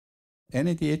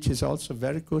NADH is also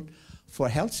very good for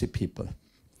healthy people.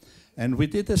 And we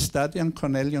did a study on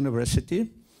Cornell University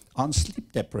on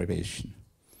sleep deprivation.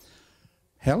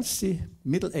 Healthy,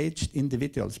 middle-aged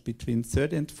individuals between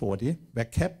 30 and 40 were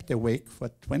kept awake for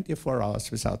 24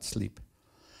 hours without sleep.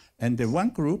 And the one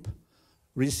group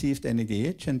received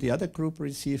NADH and the other group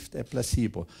received a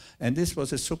placebo. And this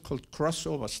was a so-called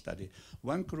crossover study.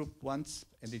 One group wants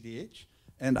NADH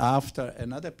and after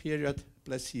another period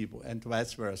placebo and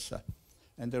vice versa.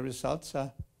 And the results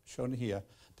are shown here.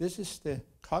 This is the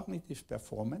cognitive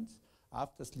performance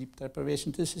after sleep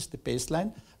deprivation. This is the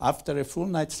baseline after a full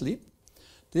night's sleep.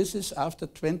 This is after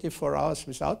 24 hours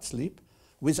without sleep,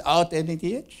 without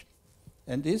NADH.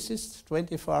 And this is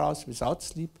 24 hours without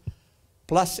sleep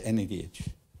plus NADH.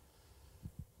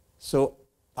 So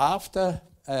after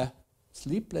a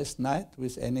sleepless night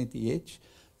with NADH,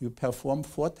 you perform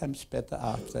 4 times better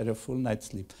after a full night's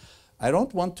sleep. I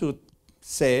don't want to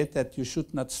say that you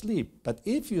should not sleep, but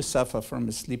if you suffer from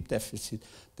a sleep deficit,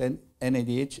 then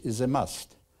NADH is a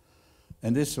must.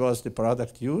 And this was the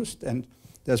product used, and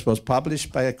this was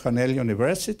published by Cornell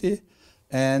University,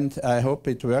 and I hope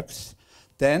it works.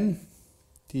 Then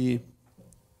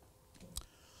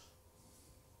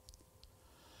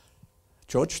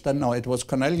Georgetown, no, it was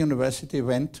Cornell University,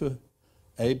 went to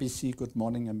ABC Good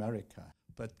Morning America.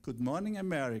 But Good Morning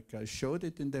America showed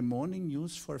it in the morning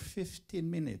news for 15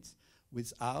 minutes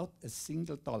without a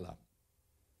single dollar.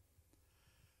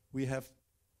 We have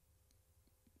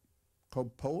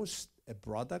composed a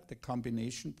product, a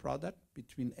combination product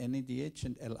between NADH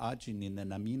and L-arginine, an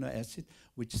amino acid,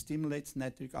 which stimulates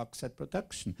nitric oxide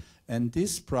production. And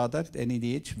this product,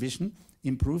 NADH VISION,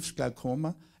 improves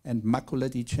glaucoma and macular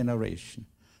degeneration.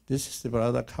 This is the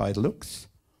product, how it looks.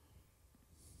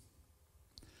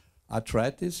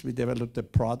 Arthritis, we developed a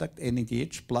product,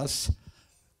 NADH plus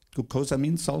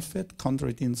glucosamine sulfate,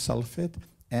 chondroitin sulfate,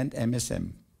 and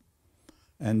MSM.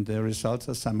 And the results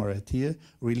are summarized here: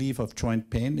 relief of joint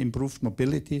pain, improved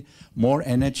mobility, more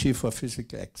energy for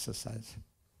physical exercise.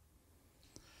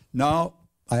 Now,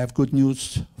 I have good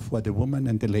news for the women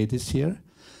and the ladies here.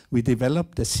 We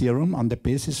developed a serum on the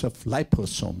basis of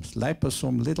liposomes,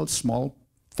 little small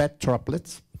fat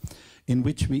droplets, in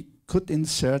which we could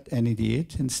insert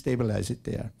NADH and stabilize it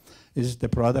there. This is the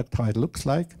product, how it looks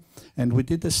like. And we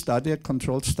did a study, a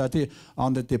controlled study,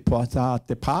 on the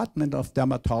Department of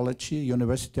Dermatology,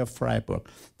 University of Freiburg.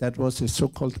 That was a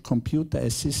so-called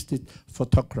computer-assisted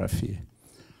photography.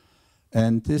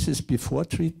 And this is before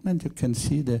treatment. You can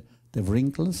see the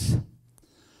wrinkles.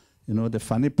 You know, the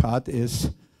funny part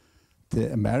is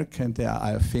the Americans, they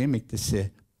are euphemic. They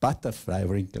say butterfly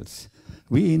wrinkles.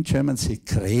 We in German say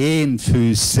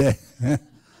Krähenfüße.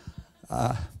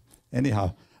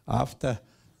 Anyhow, after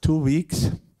 2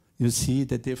 weeks, you see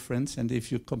the difference, and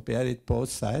if you compare it both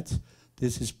sides,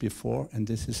 this is before and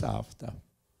this is after.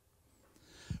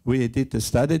 We did a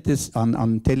study this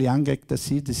on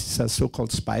telangiectasia. This is a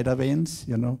so-called spider veins,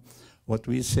 you know, what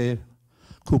we say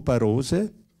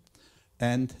Kuparose.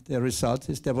 And the result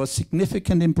is there was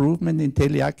significant improvement in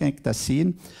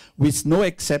telangiectasia with no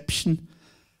exception,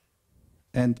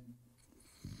 and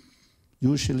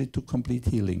usually to complete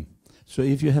healing. So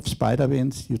if you have spider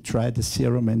veins, you try the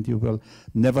serum and you will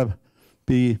never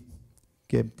be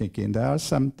kept again. There are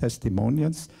some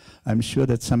testimonials. I'm sure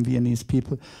that some Viennese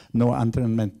people know Andrea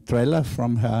Mantrella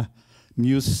from her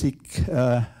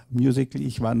musical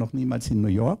Ich war noch niemals in New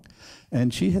York.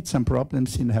 And she had some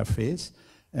problems in her face.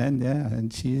 And yeah,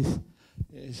 and she's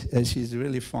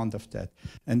really fond of that.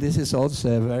 And this is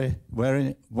also a very,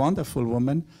 very wonderful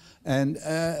woman. And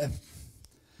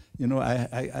you know,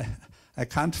 I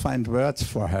can't find words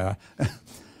for her,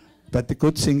 but the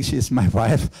good thing, she's my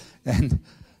wife, and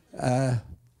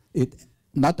it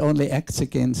not only acts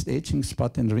against aging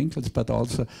spot and wrinkles, but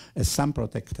also a sun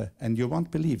protector. And you won't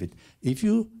believe it. If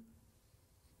you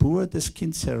pour the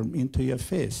skin serum into your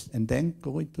face and then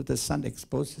go into the sun,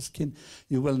 expose the skin,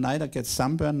 you will neither get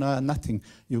sunburn nor nothing.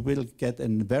 You will get a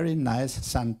very nice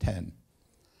suntan.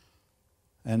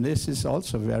 And this is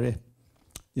also very,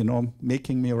 you know,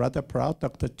 making me rather proud,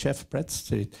 Dr. Jeff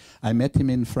Bradstreet. I met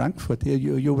him in Frankfurt.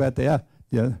 You were there,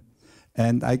 yeah.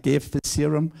 And I gave the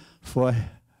serum for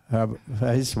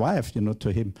his wife, you know,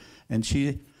 to him. And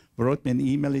she wrote me an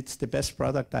email. It's the best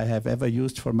product I have ever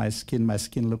used for my skin. My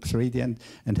skin looks radiant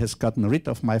and has gotten rid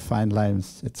of my fine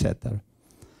lines, etc.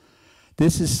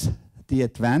 This is the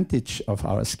advantage of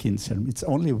our skin serum. It's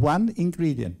only one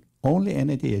ingredient, only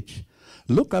NADH.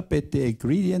 Look up at the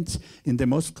ingredients in the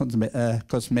most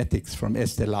cosmetics from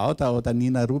Estee Lauder or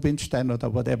Nina Rubinstein or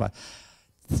whatever.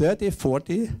 30,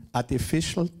 40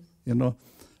 artificial, you know,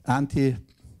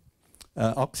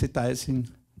 anti-oxidizing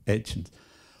agents.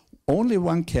 Only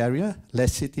one carrier,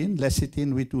 lecithin.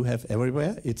 Lecithin we do have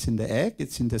everywhere. It's in the egg,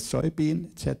 it's in the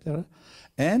soybean, etc.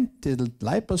 And the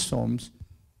liposomes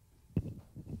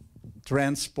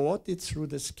transport it through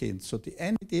the skin. So the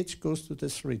NADH goes to the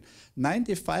skin.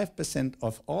 95%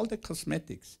 of all the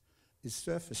cosmetics is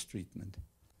surface treatment.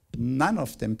 None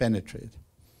of them penetrate.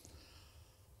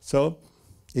 So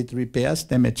it repairs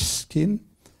damaged skin,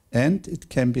 and it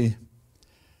can be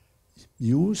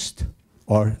used,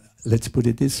 or let's put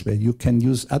it this way, you can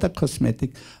use other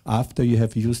cosmetic after you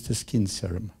have used the skin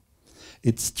serum.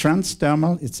 It's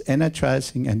transdermal, it's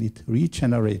energizing, and it's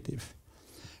regenerative.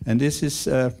 And this is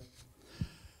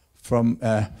from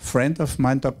a friend of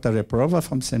mine, Dr. Rebrova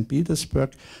from St.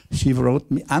 Petersburg. She wrote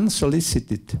me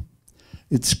unsolicited.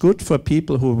 It's good for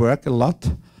people who work a lot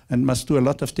and must do a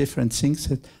lot of different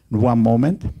things at one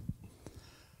moment,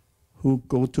 who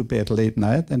go to bed late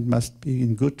night and must be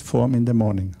in good form in the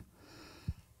morning.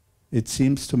 It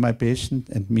seems to my patient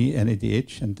and me,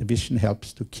 NADH, and the vision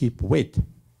helps to keep weight.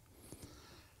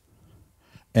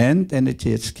 And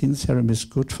NADH skin serum is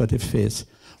good for the face.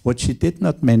 What she did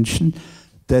not mention,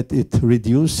 that it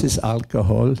reduces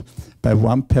alcohol by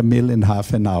 1 per ml in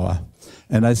half an hour.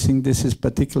 And I think this is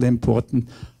particularly important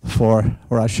for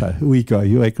Russia. Uyghur,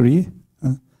 you agree?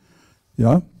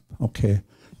 Yeah? Okay.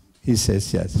 He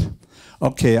says yes.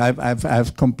 Okay,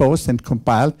 I've composed and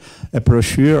compiled a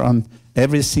brochure on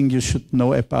everything you should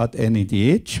know about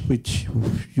NADH, which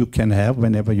you can have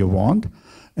whenever you want.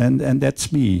 And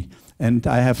that's me. And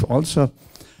I have also,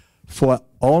 for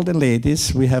all the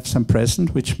ladies, we have some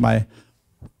present, which my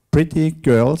pretty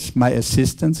girls, my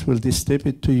assistants, will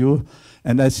distribute to you.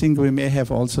 And I think we may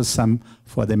have also some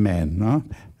for the men. No?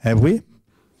 Have we?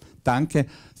 Danke.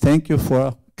 Thank you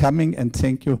for coming, and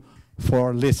thank you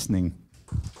for listening.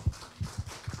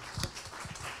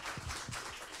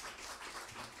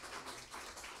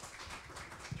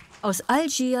 Aus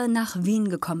Algier nach Wien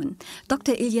gekommen.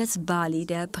 Dr. Ilyas Bali,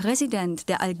 der Präsident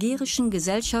der Algerischen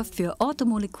Gesellschaft für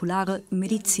Orthomolekulare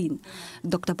Medizin.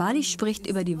 Dr. Bali spricht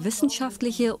über die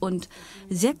wissenschaftliche und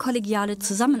sehr kollegiale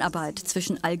Zusammenarbeit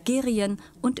zwischen Algerien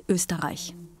und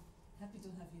Österreich.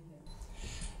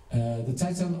 The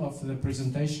title of the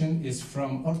presentation is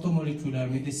From Orthomolecular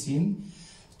Medicine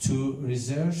to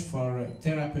Research for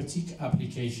Therapeutic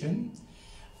Application,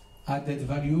 Added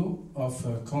Value of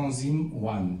Coenzyme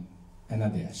 1.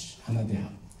 NADH.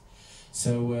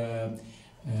 So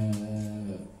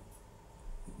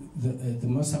the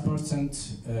most important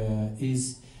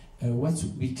is what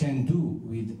we can do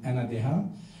with NADH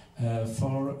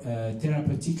for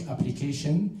therapeutic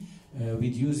application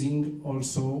with using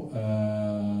also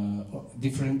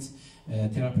different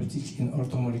therapeutics in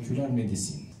orthomolecular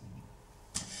medicine.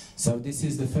 So this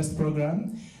is the first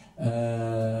program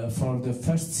for the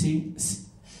first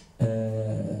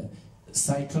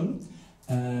cycle.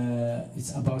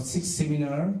 It's about 6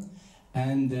 seminars,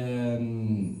 and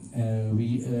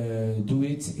we do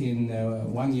it in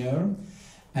 1 year.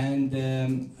 And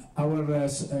our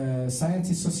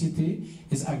scientist society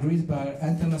is agreed by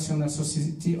International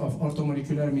Society of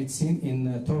Orthomolecular Medicine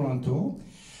in Toronto.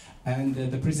 And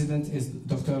the president is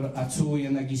Dr. Atsuo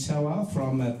Yanagisawa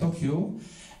from Tokyo.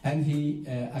 And he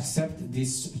accepts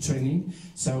this training.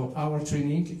 So our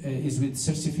training is with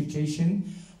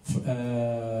certification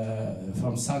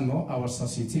from SANMO, our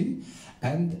society,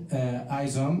 and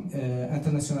ISOM,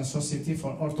 International Society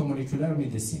for Orthomolecular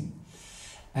Medicine.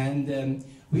 And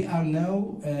we are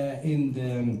now in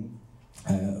the,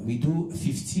 we do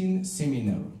 15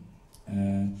 seminars.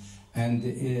 And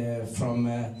from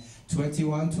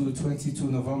 21 to 22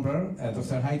 November,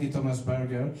 Dr. Heidi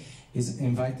Thomas-Berger is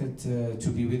invited to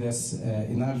be with us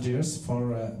in Algiers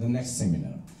for the next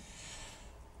seminar.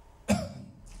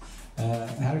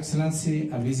 Her Excellency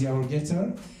Alvisia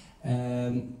Orgeter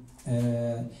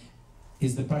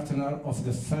is the partner of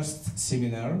the first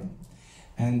seminar,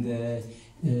 and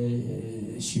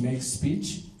she makes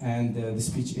speech, and the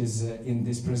speech is in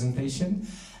this presentation,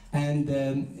 and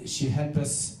she helped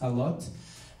us a lot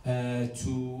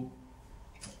to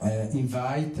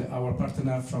invite our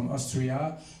partner from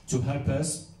Austria to help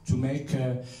us to make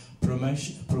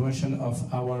promotion of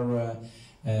our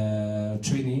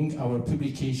training, our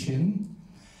publication,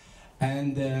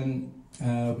 and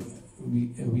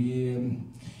we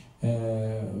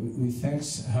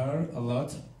thanks her a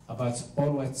lot about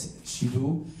all what she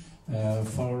do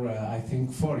for I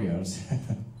think 4 years.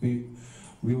 we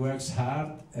works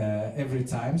hard every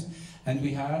time, and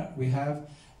we have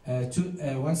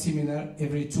one seminar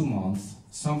every 2 months.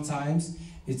 Sometimes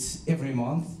it's every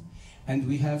month, and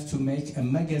we have to make a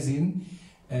magazine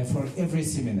for every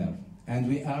seminar. and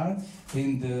we are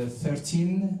in the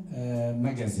 13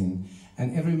 magazine.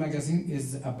 And every magazine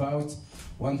is about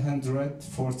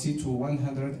 140 to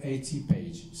 180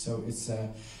 pages. So it's a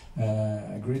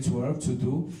great work to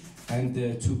do and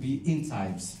to be in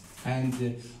types.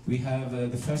 And we have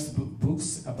the first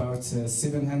books about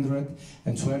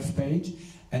 712 pages.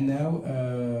 And now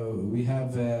we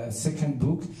have a second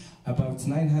book about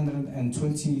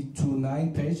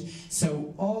 929 pages.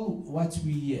 So all what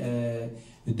we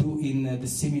do in the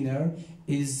seminar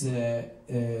is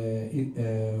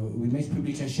we make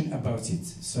publication about it.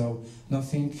 So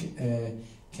nothing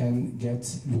can get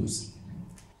loose.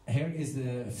 Here is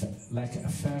the like a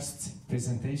first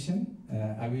presentation.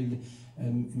 I will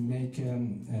make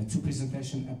two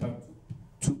presentations about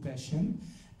two patients,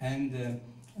 and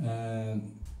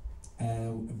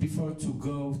before to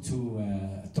go to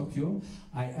Tokyo,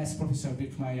 I asked Professor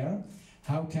Birkmayer,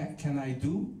 how can I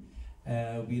do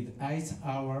with 8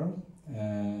 hours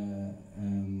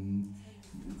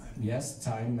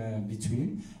time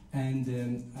between, and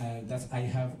that I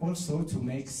have also to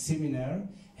make seminar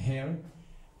here,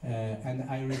 and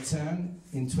I return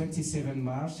in 27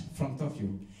 March from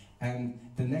Tokyo. And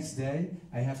the next day,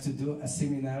 I have to do a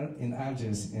seminar in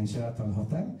Algiers, in Sheraton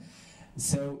Hotel.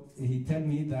 So he told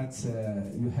me that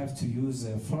you have to use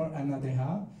 4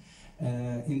 NADH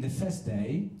in the first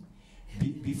day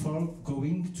before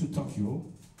going to Tokyo.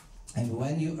 And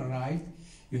when you arrive,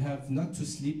 you have not to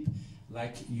sleep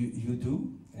like you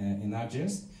do in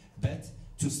Algiers, but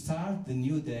to start the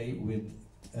new day with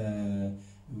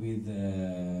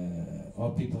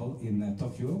all people in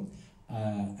Tokyo.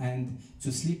 And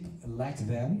to sleep like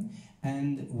them,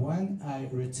 and when I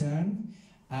return,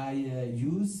 I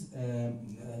use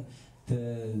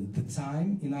the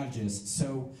time in Algiers.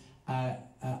 So I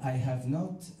have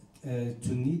not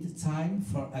to need time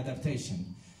for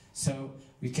adaptation. So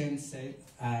we can say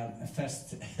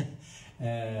first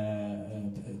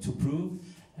to prove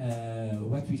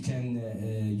what we can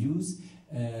use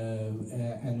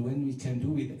and when we can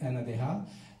do with NADH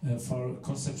for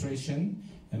concentration,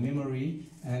 memory,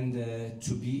 and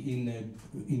to be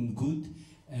in good,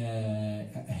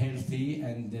 healthy,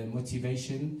 and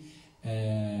motivation.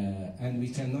 And we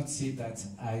cannot see that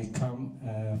I come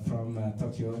from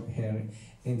Tokyo here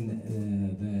in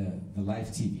the live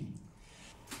TV.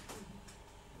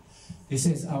 This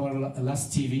is our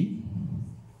last TV.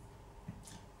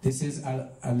 This is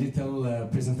a little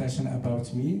presentation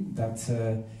about me that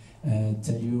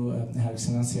tell you Her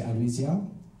Excellency Aloysia.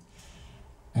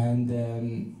 And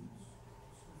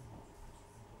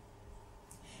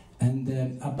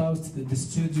about the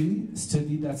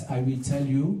study that I will tell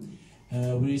you,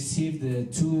 we received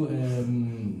 2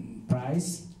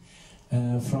 prizes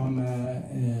from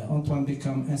Antoine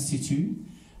Beckham Institute,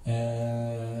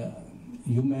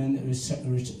 Human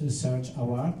Research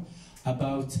Award,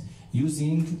 about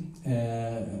using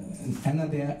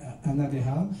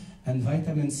NADH and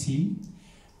vitamin C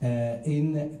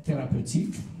in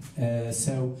therapeutic.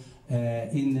 So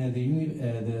in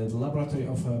the laboratory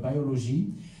of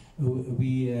biology,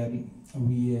 we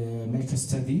make a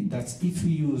study that if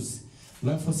we use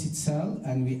lymphocyte cell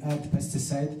and we add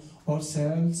pesticide, all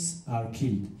cells are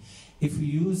killed. If we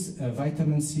use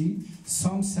vitamin C,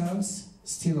 some cells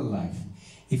still alive.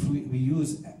 If we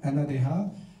use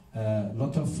NADH, a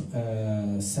lot of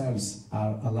cells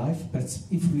are alive, but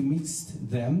if we mix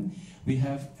them, we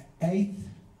have 8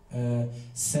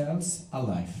 cells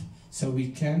alive. So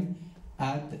we can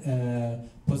add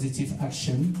positive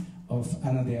action of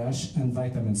NADH and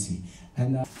vitamin C.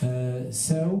 And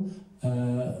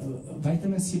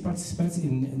vitamin C participates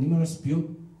in numerous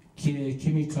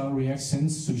biochemical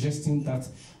reactions, suggesting that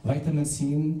vitamin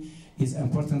C is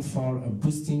important for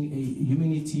boosting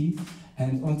immunity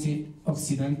and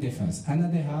antioxidant defense.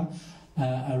 NADH,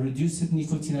 a reduced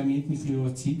nicotinamide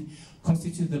nucleotide,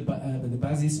 constitute the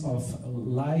basis of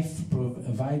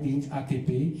life-providing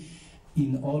ATP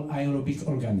in all aerobic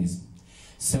organisms.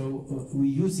 So we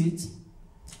use it,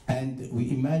 and we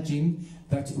imagine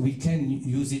that we can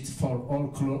use it for all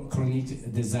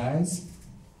chronic diseases.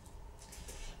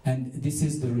 And this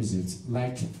is the result.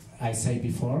 Like I said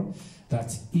before,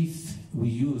 that if we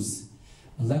use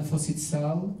lymphocyte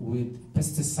cell with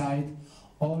pesticide,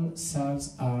 all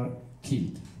cells are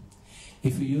killed.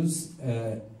 If we use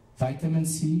vitamin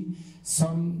C,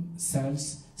 some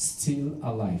cells still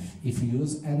alive. If we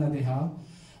use NADH,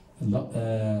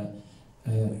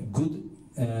 good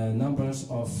numbers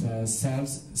of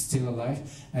cells still alive.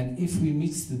 And if we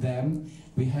mix them,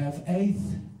 we have 8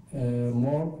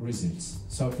 more results.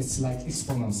 So it's like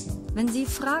exponential. Wenn Sie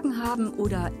Fragen haben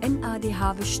oder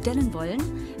NADH bestellen wollen,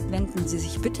 wenden Sie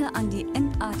sich bitte an die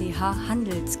NADH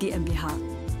Handels GmbH.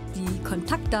 Die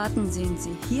Kontaktdaten sehen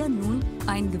Sie hier nun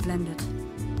eingeblendet.